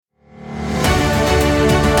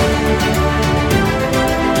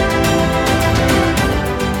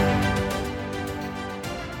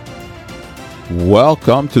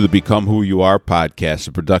Welcome to the Become Who You Are podcast,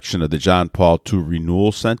 a production of the John Paul II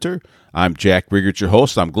Renewal Center. I'm Jack Riggert, your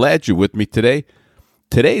host. I'm glad you're with me today.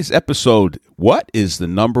 Today's episode, what is the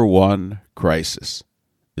number one crisis?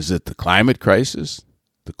 Is it the climate crisis,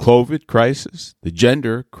 the COVID crisis, the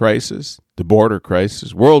gender crisis, the border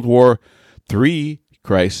crisis, World War III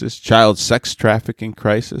crisis, child sex trafficking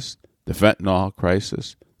crisis, the fentanyl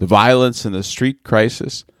crisis, the violence in the street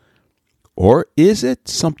crisis? Or is it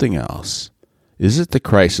something else? Is it the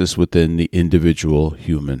crisis within the individual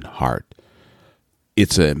human heart?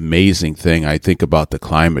 It's an amazing thing. I think about the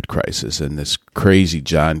climate crisis and this crazy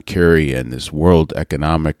John Kerry and this World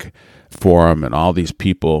Economic Forum and all these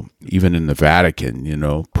people, even in the Vatican,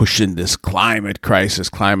 pushing this climate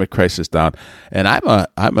crisis down. And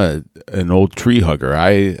I'm an old tree hugger.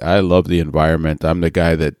 I love the environment. I'm the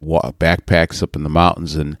guy that backpacks up in the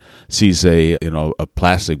mountains and sees a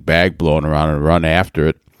plastic bag blowing around and run after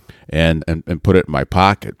it and put it in my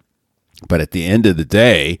pocket. But at the end of the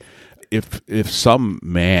day, if some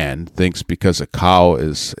man thinks because a cow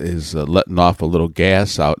is letting off a little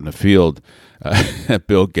gas out in the field,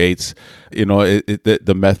 Bill Gates,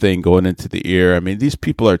 the methane going into the air. I mean, these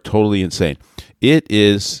people are totally insane. It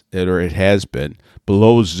has been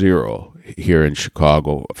below zero here in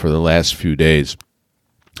Chicago for the last few days.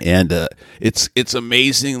 And it's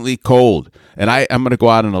amazingly cold. And I'm going to go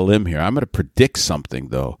out on a limb here. I'm going to predict something,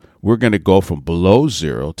 though. We're going to go from below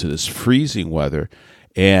zero to this freezing weather.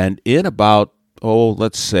 And in about,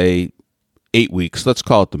 let's say 8 weeks, let's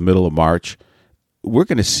call it the middle of March, we're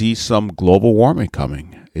going to see some global warming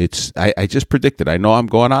coming. I just predicted. I know I'm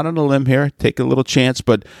going out on a limb here, take a little chance,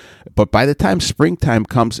 but by the time springtime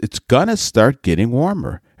comes, it's going to start getting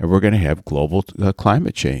warmer, and we're going to have global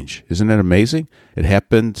climate change. Isn't it amazing? It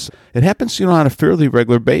happens, on a fairly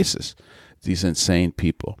regular basis. These insane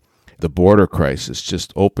people. The border crisis,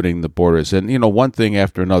 just opening the borders, and one thing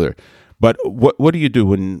after another. But what do you do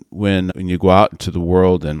when you go out into the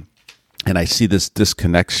world and I see this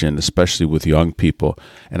disconnection, especially with young people,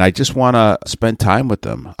 and I just want to spend time with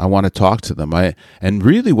them. I want to talk to them. And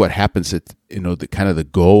really, what happens at the kind of the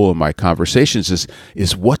goal of my conversations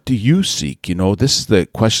is what do you seek? This is the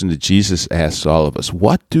question that Jesus asks all of us.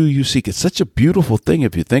 What do you seek? It's such a beautiful thing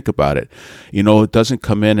if you think about it. It doesn't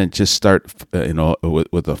come in and just start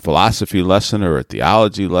with a philosophy lesson or a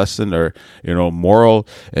theology lesson or moral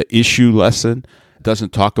issue lesson.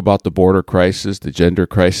 Doesn't talk about the border crisis, the gender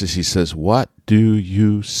crisis. He says, what do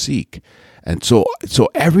you seek? And so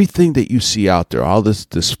everything that you see out there, all this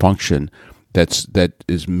dysfunction that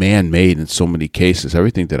is man-made in so many cases,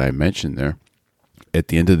 everything that I mentioned there, at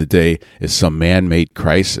the end of the day is some man-made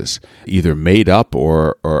crisis, either made up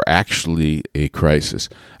or actually a crisis.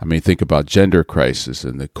 I mean, think about gender crisis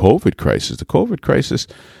and the COVID crisis. The COVID crisis,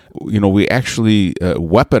 we actually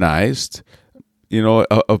weaponized,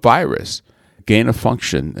 a virus, gain of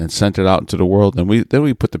function, and sent it out into the world. And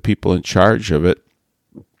we put the people in charge of it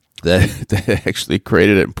that actually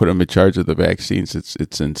created it and put them in charge of the vaccines.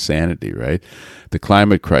 It's insanity, right? The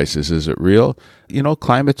climate crisis, is it real?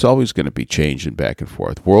 Climate's always going to be changing back and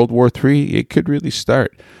forth. World War III, it could really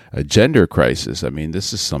start. A gender crisis, I mean,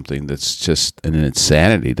 this is something that's just an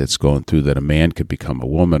insanity that's going through, that a man could become a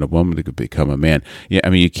woman could become a man. Yeah, I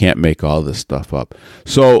mean, you can't make all this stuff up.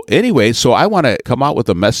 So anyway, I want to come out with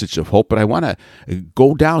a message of hope, but I want to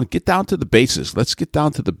get down to the basis. Let's get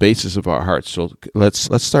down to the basis of our hearts. So let's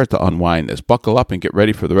start to unwind this. Buckle up and get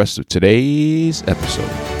ready for the rest of today's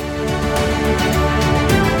episode.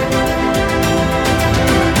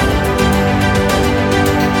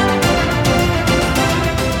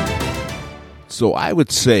 So I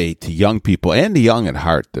would say to young people and the young at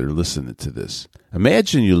heart that are listening to this,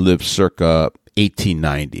 imagine you live circa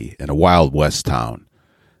 1890 in a Wild West town.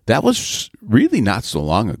 That was really not so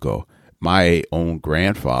long ago. My own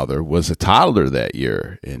grandfather was a toddler that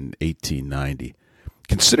year in 1890.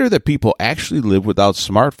 Consider that people actually lived without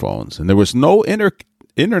smartphones, and there was no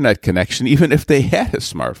internet connection even if they had a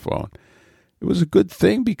smartphone. It was a good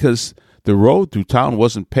thing because the road through town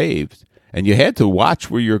wasn't paved. And you had to watch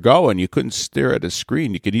where you're going. You couldn't stare at a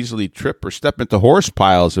screen. You could easily trip or step into horse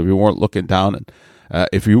piles if you weren't looking down. And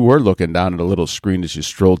if you were looking down at a little screen as you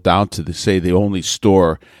strolled down to the only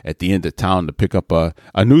store at the end of town to pick up a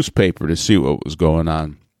newspaper to see what was going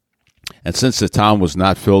on. And since the town was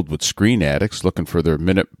not filled with screen addicts looking for their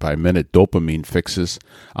minute-by-minute dopamine fixes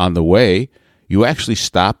on the way, you actually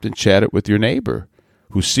stopped and chatted with your neighbor,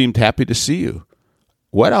 who seemed happy to see you.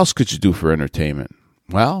 What else could you do for entertainment?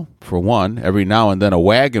 Well, for one, every now and then a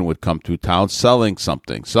wagon would come through town selling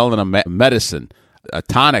a medicine, a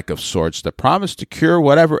tonic of sorts that promised to cure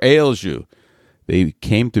whatever ails you. They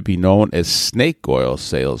came to be known as snake oil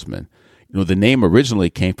salesmen. The name originally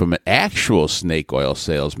came from an actual snake oil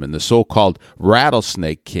salesman, the so-called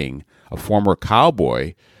Rattlesnake King, a former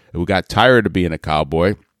cowboy who got tired of being a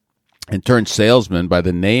cowboy and turned salesman by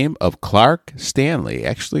the name of Clark Stanley.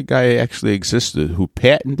 Actually, a guy actually existed who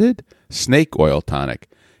patented snake oil tonic.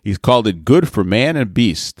 He's called it good for man and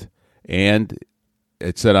beast. And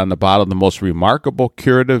it said on the bottle, the most remarkable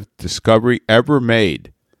curative discovery ever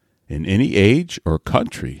made in any age or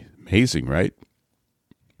country. Amazing, right?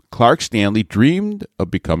 Clark Stanley dreamed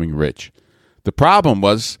of becoming rich. The problem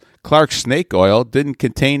was Clark's snake oil didn't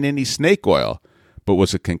contain any snake oil, but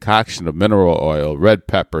was a concoction of mineral oil, red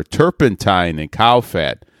pepper, turpentine, and cow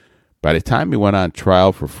fat. By the time he went on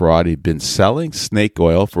trial for fraud, he'd been selling snake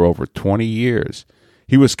oil for over 20 years.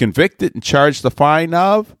 He was convicted and charged a fine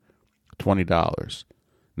of $20.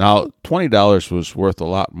 Now, $20 was worth a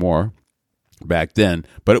lot more back then,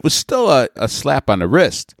 but it was still a slap on the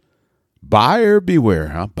wrist. Buyer beware,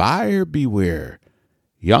 huh? Buyer beware.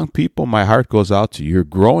 Young people, my heart goes out to you. You're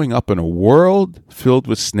growing up in a world filled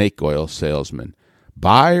with snake oil salesmen.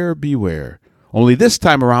 Buyer beware. Only this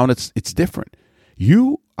time around, it's different.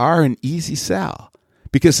 You are an easy sell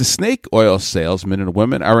because the snake oil salesmen and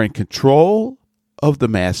women are in control of the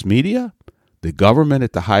mass media, the government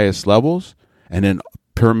at the highest levels, and then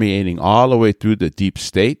permeating all the way through the deep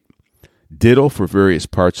state. Ditto for various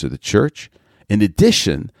parts of the church. In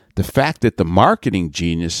addition, the fact that the marketing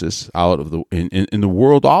geniuses out of in the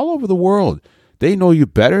world, all over the world, they know you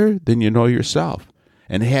better than you know yourself.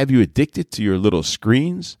 And have you addicted to your little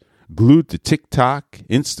screens, glued to TikTok,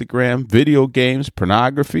 Instagram, video games,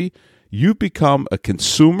 pornography? You become a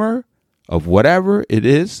consumer of whatever it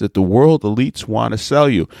is that the world elites want to sell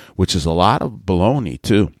you, which is a lot of baloney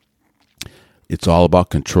too. It's all about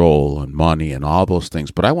control and money and all those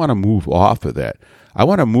things. But I want to move off of that. I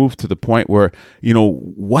want to move to the point where,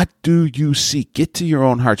 what do you seek? Get to your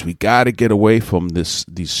own hearts. We got to get away from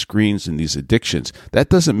these screens and these addictions. That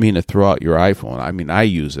doesn't mean to throw out your iPhone. I mean, I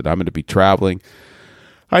use it. I'm going to be traveling.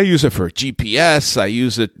 I use it for GPS. I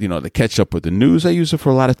use it, to catch up with the news. I use it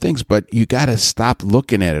for a lot of things. But you got to stop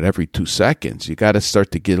looking at it every 2 seconds. You got to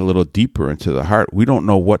start to get a little deeper into the heart. We don't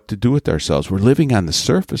know what to do with ourselves. We're living on the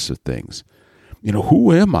surface of things.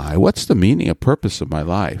 Who am I? What's the meaning and purpose of my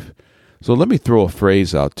life? So let me throw a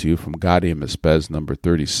phrase out to you from Gaudium et Spes, number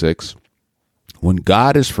 36. When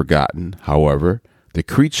God is forgotten, however, the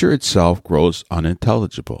creature itself grows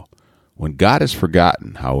unintelligible. When God is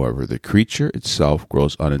forgotten, however, the creature itself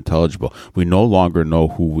grows unintelligible. We no longer know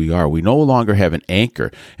who we are. We no longer have an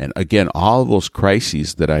anchor. And again, all of those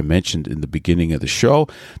crises that I mentioned in the beginning of the show,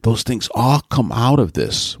 those things all come out of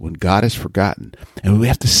this when God is forgotten. And we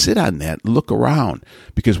have to sit on that, look around,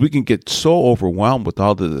 because we can get so overwhelmed with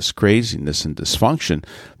all of this craziness and dysfunction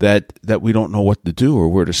that we don't know what to do or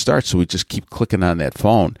where to start. So we just keep clicking on that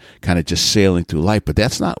phone, kind of just sailing through life. But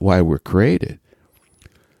that's not why we're created.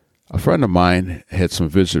 A friend of mine had some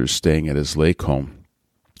visitors staying at his lake home,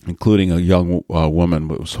 including a young woman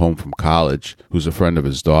who was home from college, who's a friend of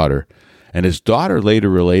his daughter. And his daughter later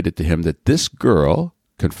related to him that this girl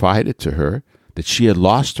confided to her that she had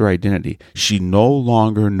lost her identity. She no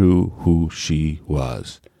longer knew who she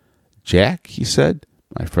was. Jack, he said,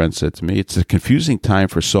 my friend said to me, it's a confusing time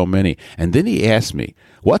for so many. And then he asked me,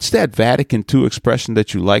 what's that Vatican II expression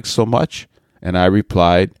that you like so much? And I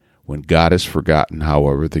replied, when God is forgotten,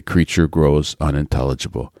 however, the creature grows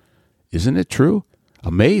unintelligible. Isn't it true?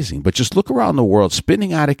 Amazing. But just look around the world,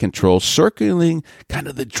 spinning out of control, circling kind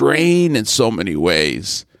of the drain in so many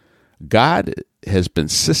ways. God has been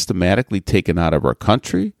systematically taken out of our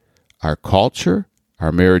country, our culture,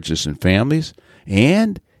 our marriages and families,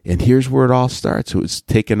 and here's where it all starts. It was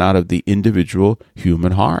taken out of the individual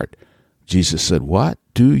human heart. Jesus said, what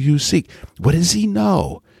do you seek? What does he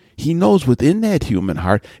know? He knows within that human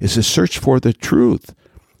heart is a search for the truth.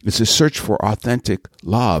 It's a search for authentic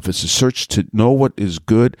love. It's a search to know what is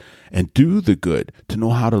good and do the good, to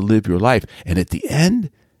know how to live your life. And at the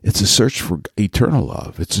end, it's a search for eternal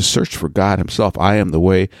love. It's a search for God himself. I am the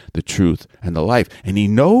way, the truth, and the life. And he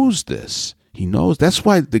knows this. He knows. That's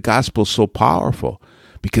why the gospel is so powerful.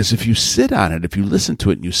 Because if you sit on it, if you listen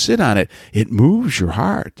to it and you sit on it, it moves your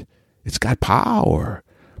heart. It's got power.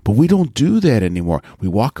 But we don't do that anymore. We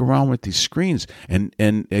walk around with these screens. And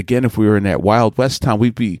again, if we were in that Wild West town,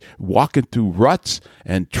 we'd be walking through ruts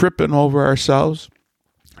and tripping over ourselves.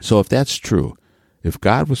 So if that's true, if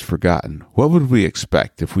God was forgotten, what would we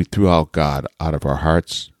expect if we threw out God out of our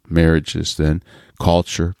hearts, marriages, then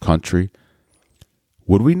culture, country?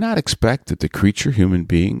 Would we not expect that the creature human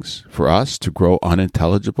beings, for us to grow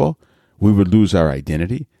unintelligible, we would lose our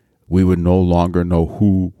identity? We would no longer know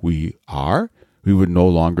who we are? We would no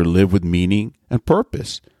longer live with meaning and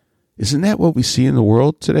purpose. Isn't that what we see in the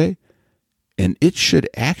world today? And it should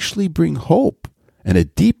actually bring hope and a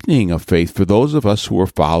deepening of faith for those of us who are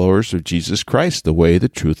followers of Jesus Christ, the way, the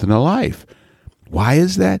truth, and the life. Why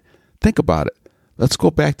is that? Think about it. Let's go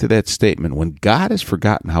back to that statement. When God is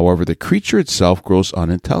forgotten, however, the creature itself grows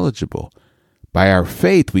unintelligible. By our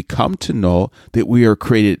faith, we come to know that we are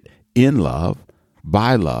created in love,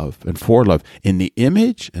 by love, and for love, in the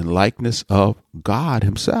image and likeness of God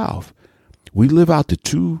himself. We live out the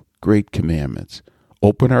two great commandments.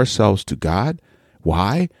 Open ourselves to God.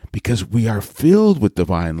 Why? Because we are filled with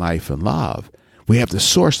divine life and love. We have the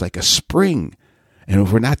source like a spring. And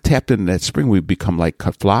if we're not tapped into that spring, we become like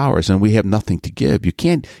cut flowers and we have nothing to give. You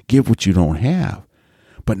can't give what you don't have.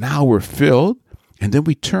 But now we're filled, and then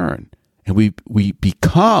we turn and we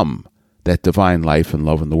become that divine life and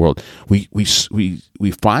love in the world. We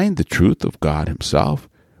find the truth of God himself.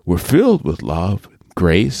 We're filled with love,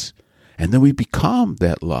 grace, and then we become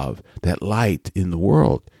that love, that light in the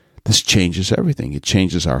world. This changes everything. It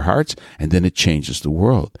changes our hearts, and then it changes the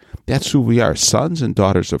world. That's who we are, sons and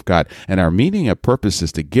daughters of God. And our meaning and purpose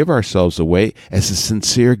is to give ourselves away as a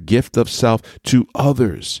sincere gift of self to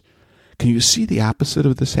others. Can you see the opposite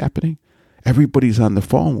of this happening? Everybody's on the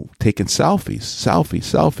phone taking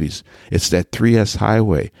selfies. It's that 3S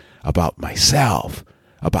highway about myself,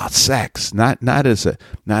 about sex, not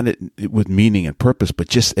with meaning and purpose, but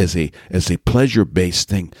just as a pleasure-based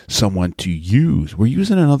thing, someone to use. We're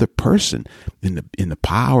using another person in the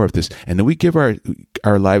power of this, and then we give our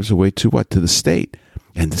lives away to what? To the state.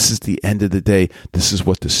 And this is the end of the day. This is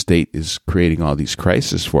what the state is creating all these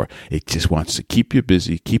crises for. It just wants to keep you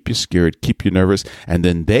busy, keep you scared, keep you nervous, and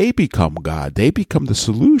then they become God. They become the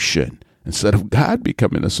solution instead of God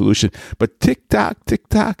becoming the solution. But tick-tock,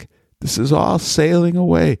 tick-tock, this is all sailing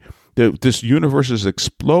away. This universe is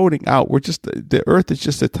exploding out. The Earth is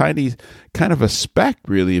just a tiny kind of a speck,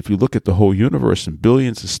 really, if you look at the whole universe and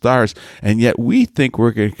billions of stars. And yet we think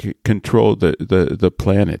we're going to control the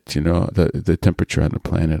planet, the temperature on the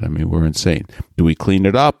planet. I mean, we're insane. Do we clean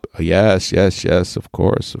it up? Yes, of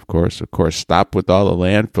course. Stop with all the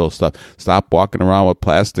landfill stuff. Stop walking around with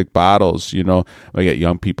plastic bottles. I get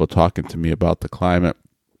young people talking to me about the climate,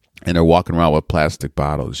 and they're walking around with plastic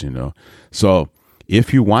bottles, So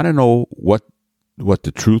if you want to know what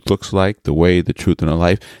the truth looks like, the way, the truth, and the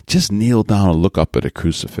life, just kneel down and look up at a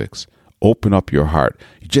crucifix. Open up your heart.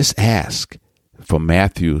 You just ask from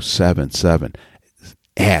Matthew 7:7.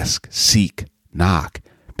 Ask, seek, knock.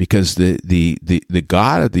 Because the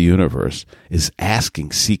God of the universe is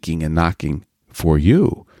asking, seeking, and knocking for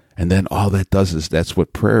you. And then all that does is that's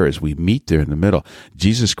what prayer is. We meet there in the middle.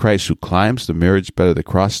 Jesus Christ, who climbs the marriage bed of the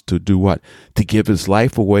cross to do what? To give his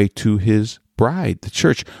life away to his bride, the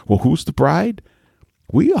church. Well, who's the bride?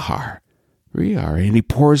 We are. And he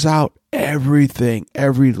pours out everything,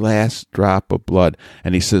 every last drop of blood.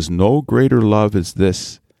 And he says, no greater love is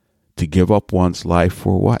this, to give up one's life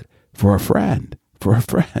for what? For a friend.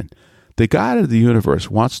 The God of the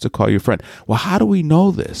universe wants to call you friend. Well, how do we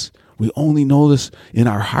know this? We only know this in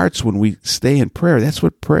our hearts when we stay in prayer. That's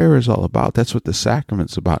what prayer is all about. That's what the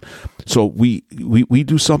sacrament's about. So we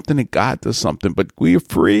do something and God does something, but we are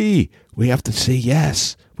free. We have to say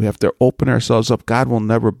yes. We have to open ourselves up. God will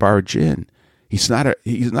never barge in. He's not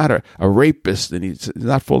a rapist, and he's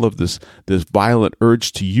not full of this violent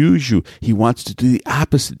urge to use you. He wants to do the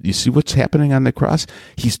opposite. You see what's happening on the cross?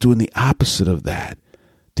 He's doing the opposite of that.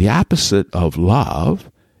 The opposite of love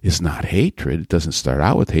is not hatred. It doesn't start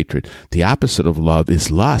out with hatred. The opposite of love is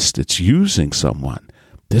lust. It's using someone.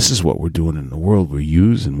 This is what we're doing in the world. We're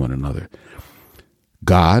using one another.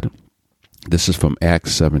 God, this is from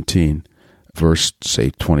Acts 17, verse, say,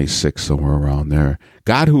 26, somewhere around there.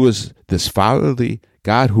 God who is this fatherly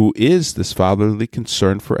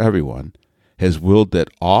concern for everyone, has willed that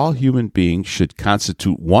all human beings should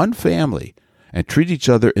constitute one family and treat each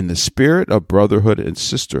other in the spirit of brotherhood and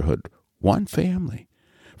sisterhood. One family.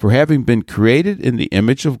 For having been created in the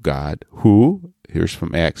image of God, who, here's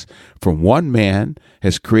from Acts, from one man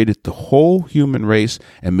has created the whole human race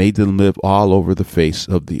and made them live all over the face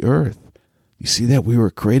of the earth. You see that? We were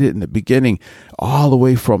created in the beginning all the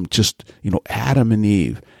way from just, Adam and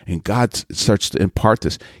Eve. And God starts to impart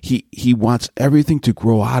this. He wants everything to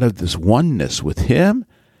grow out of this oneness with him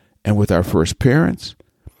and with our first parents.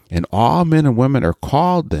 And all men and women are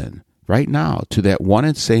called then, right now, to that one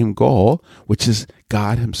and same goal, which is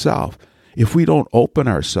God himself. If we don't open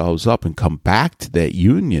ourselves up and come back to that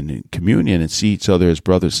union and communion and see each other as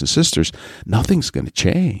brothers and sisters, nothing's going to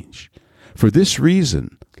change. For this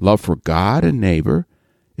reason, love for God and neighbor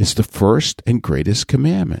is the first and greatest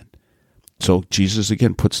commandment. So Jesus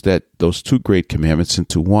again puts those two great commandments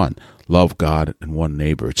into one. love God and one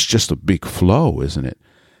neighbor. It's just a big flow, isn't it?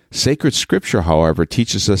 Sacred Scripture, however,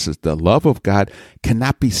 teaches us that the love of God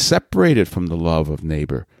cannot be separated from the love of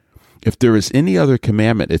neighbor. If there is any other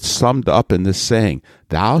commandment, it's summed up in this saying,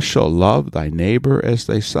 "Thou shalt love thy neighbor as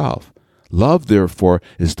thyself." Love, therefore,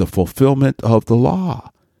 is the fulfillment of the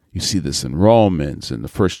law. You see this in Romans, in the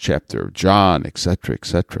first chapter of John, etc.,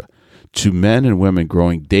 etc. To men and women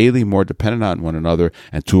growing daily more dependent on one another,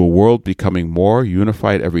 and to a world becoming more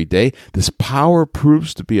unified every day, this power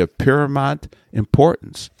proves to be of paramount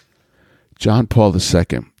importance. John Paul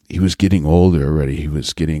II, he was getting older already.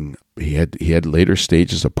 He had later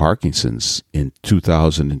stages of Parkinson's in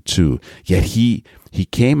 2002. Yet he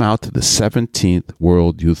came out to the 17th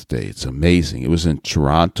World Youth Day. It's amazing. It was in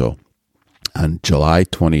Toronto on July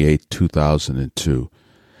 28, 2002.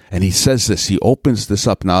 And he says this, he opens this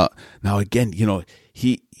up. Now again,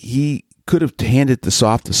 he could have handed this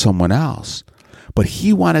off to someone else, but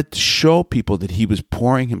he wanted to show people that he was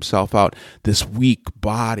pouring himself out, this weak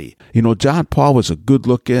body. John Paul was a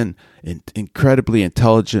good-looking and incredibly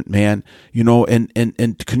intelligent man,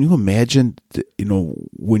 and can you imagine,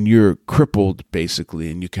 when you're crippled,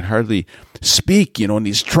 basically, and you can hardly speak, and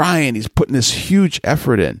he's putting this huge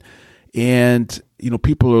effort in. And,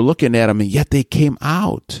 people are looking at him, and yet they came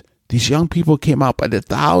out. These young people came out by the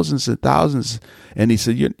thousands and thousands. And he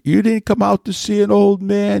said, you didn't come out to see an old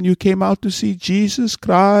man. You came out to see Jesus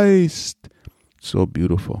Christ. So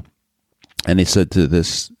beautiful. And he said to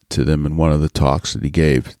them in one of the talks that he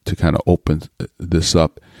gave to kind of open this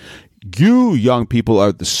up. You, young people,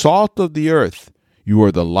 are the salt of the earth. You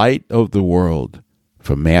are the light of the world.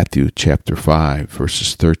 From Matthew chapter 5,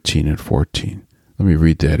 verses 13 and 14. Let me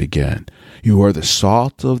read that again. You are the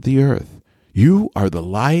salt of the earth. You are the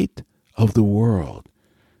light of the world.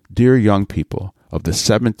 Dear young people of the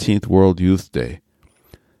 17th World Youth Day,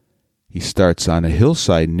 he starts on a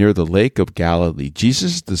hillside near the Lake of Galilee.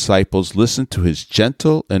 Jesus' disciples listened to his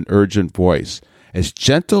gentle and urgent voice, as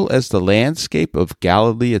gentle as the landscape of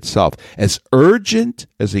Galilee itself, as urgent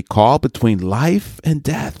as a call between life and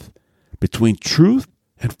death, between truth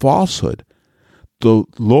and falsehood. The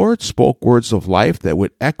Lord spoke words of life that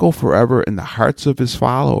would echo forever in the hearts of his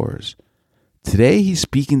followers. Today, he's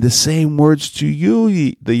speaking the same words to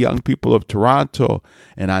you, the young people of Toronto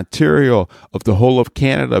and Ontario, of the whole of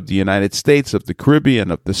Canada, of the United States, of the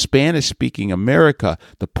Caribbean, of the Spanish-speaking America,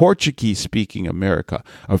 the Portuguese-speaking America,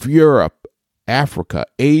 of Europe, Africa,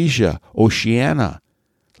 Asia, Oceania.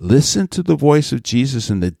 Listen to the voice of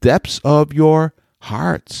Jesus in the depths of your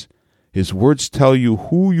hearts. His words tell you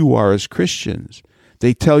who you are as Christians.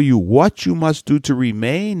 They tell you what you must do to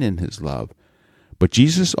remain in his love. But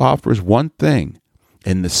Jesus offers one thing,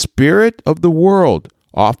 and the spirit of the world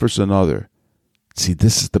offers another. See,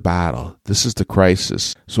 this is the battle. This is the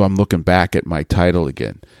crisis. So I'm looking back at my title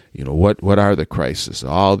again. What are the crises?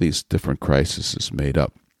 All these different crises made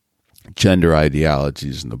up. Gender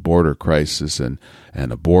ideologies and the border crisis and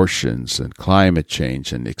abortions and climate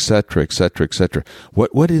change and et cetera, et cetera, et cetera.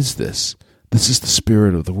 What is this? This is the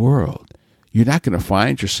spirit of the world. You're not going to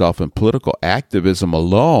find yourself in political activism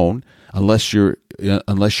alone unless you're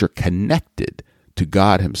connected to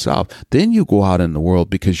God himself. Then you go out in the world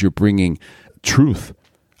because you're bringing truth.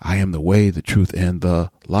 I am the way, the truth, and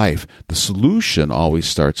the life. The solution always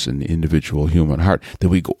starts in the individual human heart. Then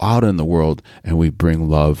we go out in the world and we bring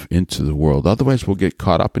love into the world. Otherwise, we'll get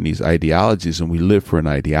caught up in these ideologies and we live for an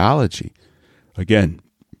ideology. Again,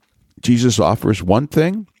 Jesus offers one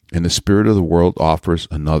thing and the spirit of the world offers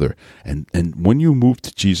another. And when you move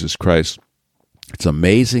to Jesus Christ, it's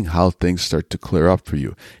amazing how things start to clear up for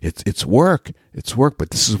you. It's work, but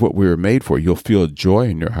this is what we were made for. You'll feel joy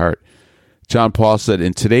in your heart. John Paul said,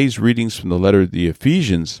 in today's readings from the letter of the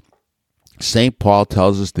Ephesians, St. Paul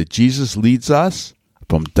tells us that Jesus leads us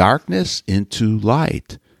from darkness into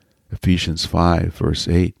light. Ephesians 5, verse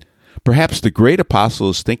 8. Perhaps the great apostle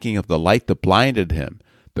is thinking of the light that blinded him.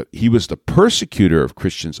 He was the persecutor of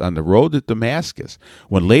Christians on the road to Damascus.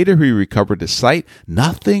 When later he recovered his sight,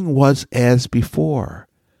 nothing was as before.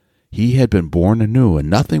 He had been born anew, and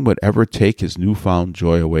nothing would ever take his newfound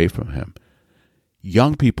joy away from him.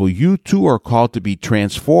 Young people, you too are called to be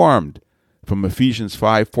transformed. From Ephesians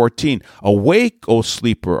 5:14, awake, O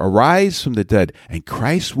sleeper, arise from the dead, and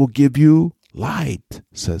Christ will give you light,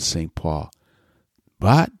 says St. Paul.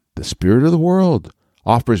 But the spirit of the world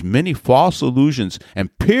offers many false illusions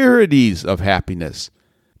and parodies of happiness.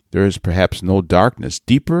 There is perhaps no darkness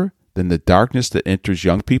deeper than the darkness that enters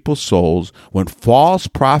young people's souls when false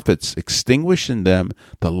prophets extinguish in them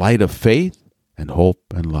the light of faith and hope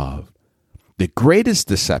and love. The greatest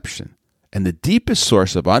deception and the deepest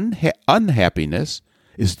source of unhappiness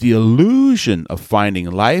is the illusion of finding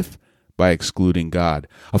life by excluding God,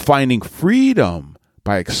 of finding freedom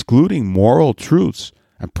by excluding moral truths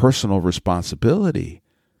and personal responsibility.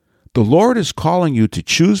 The Lord is calling you to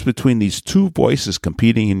choose between these two voices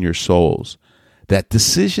competing in your souls. That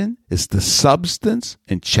decision is the substance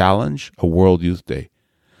and challenge of World Youth Day.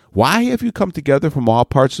 Why have you come together from all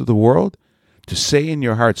parts of the world? To say in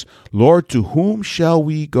your hearts, Lord, to whom shall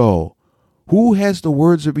we go? Who has the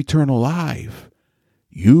words of eternal life?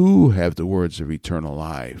 You have the words of eternal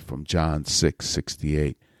life, from John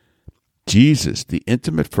 6:68. Jesus, the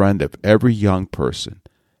intimate friend of every young person,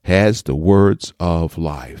 has the words of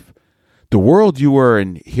life. The world you are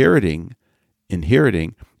inheriting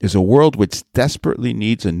is a world which desperately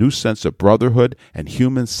needs a new sense of brotherhood and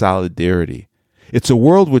human solidarity. It's a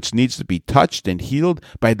world which needs to be touched and healed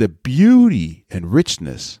by the beauty and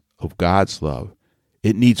richness of God's love.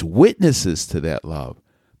 It needs witnesses to that love.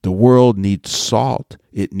 The world needs salt.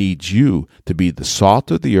 It needs you to be the salt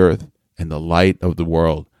of the earth and the light of the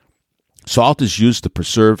world. Salt is used to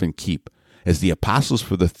preserve and keep. As the apostles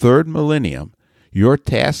for the third millennium, your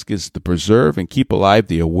task is to preserve and keep alive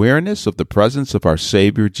the awareness of the presence of our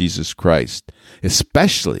Savior Jesus Christ,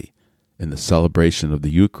 especially in the celebration of the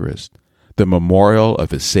Eucharist, the memorial of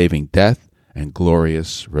his saving death and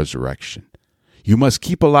glorious resurrection. You must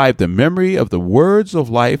keep alive the memory of the words of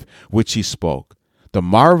life which he spoke, the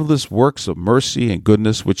marvelous works of mercy and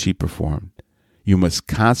goodness which he performed. You must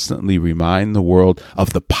constantly remind the world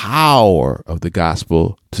of the power of the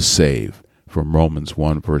gospel to save, from Romans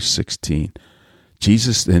 1, verse 16.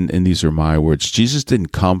 Jesus, and these are my words, Jesus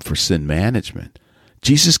didn't come for sin management.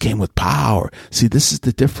 Jesus came with power. See, this is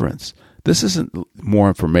the difference. This isn't more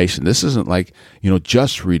information. This isn't like,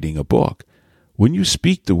 just reading a book. When you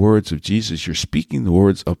speak the words of Jesus, you're speaking the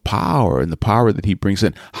words of power and the power that he brings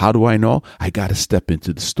in. How do I know? I got to step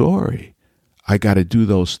into the story. I got to do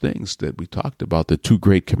those things that we talked about, the two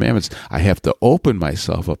great commandments. I have to open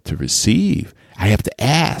myself up to receive. I have to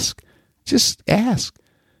ask. Just ask.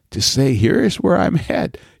 Just say, here's where I'm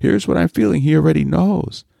at. Here's what I'm feeling. He already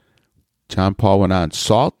knows. John Paul went on,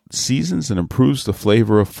 salt seasons and improves the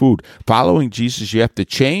flavor of food. Following Jesus, you have to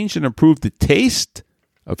change and improve the taste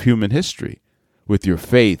of human history with your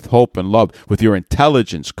faith, hope, and love, with your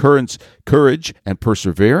intelligence, courage, and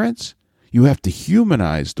perseverance. You have to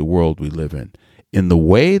humanize the world we live in the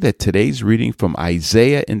way that today's reading from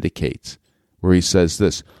Isaiah indicates, where he says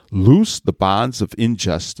this, loose the bonds of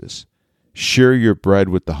injustice. Share your bread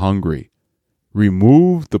with the hungry.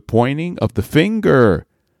 Remove the pointing of the finger,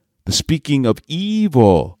 the speaking of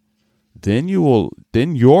evil. Then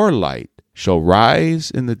your light shall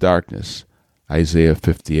rise in the darkness. Isaiah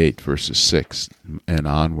 58, verses 6 and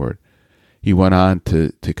onward. He went on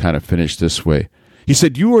to kind of finish this way. He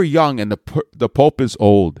said, you are young and the Pope is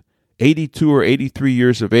old. 82 or 83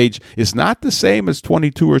 years of age is not the same as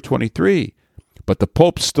 22 or 23. But the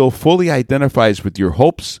Pope still fully identifies with your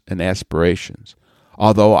hopes and aspirations.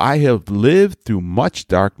 Although I have lived through much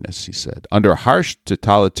darkness, he said, under harsh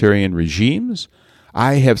totalitarian regimes,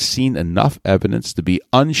 I have seen enough evidence to be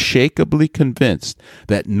unshakably convinced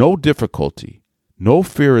that no difficulty, no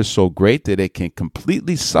fear is so great that it can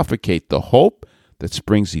completely suffocate the hope that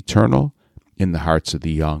springs eternal in the hearts of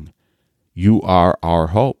the young. You are our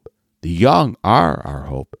hope. The young are our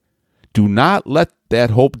hope. Do not let that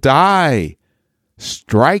hope die.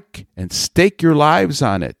 Strike and stake your lives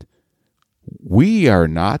on it. We are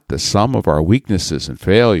not the sum of our weaknesses and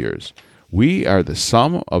failures. We are the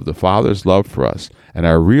sum of the Father's love for us and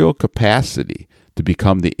our real capacity to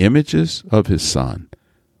become the images of his Son.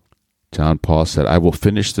 John Paul said, I will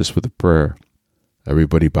finish this with a prayer.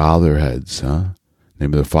 Everybody bow their heads, huh? In the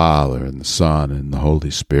name of the Father and the Son and the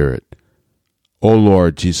Holy Spirit. O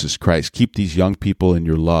Lord Jesus Christ, keep these young people in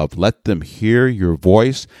your love. Let them hear your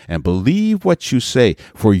voice and believe what you say,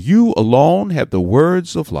 for you alone have the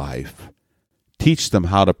words of life. Teach them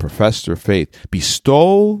how to profess their faith,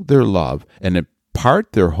 bestow their love, and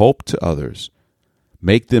impart their hope to others.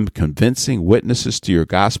 Make them convincing witnesses to your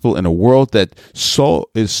gospel in a world that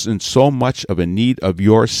is in so much of a need of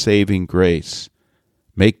your saving grace.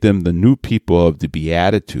 Make them the new people of the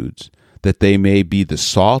Beatitudes, that they may be the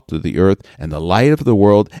salt of the earth and the light of the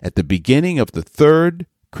world at the beginning of the third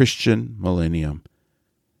Christian millennium.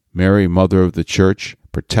 Mary, Mother of the Church,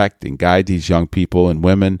 protect and guide these young people and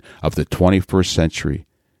women of the 21st century.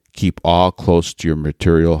 Keep all close to your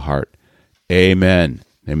material heart. Amen.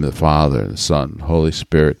 In the name of the Father, and the Son, and the Holy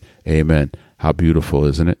Spirit. Amen. How beautiful,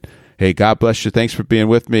 isn't it? Hey, God bless you. Thanks for being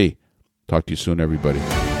with me. Talk to you soon, everybody.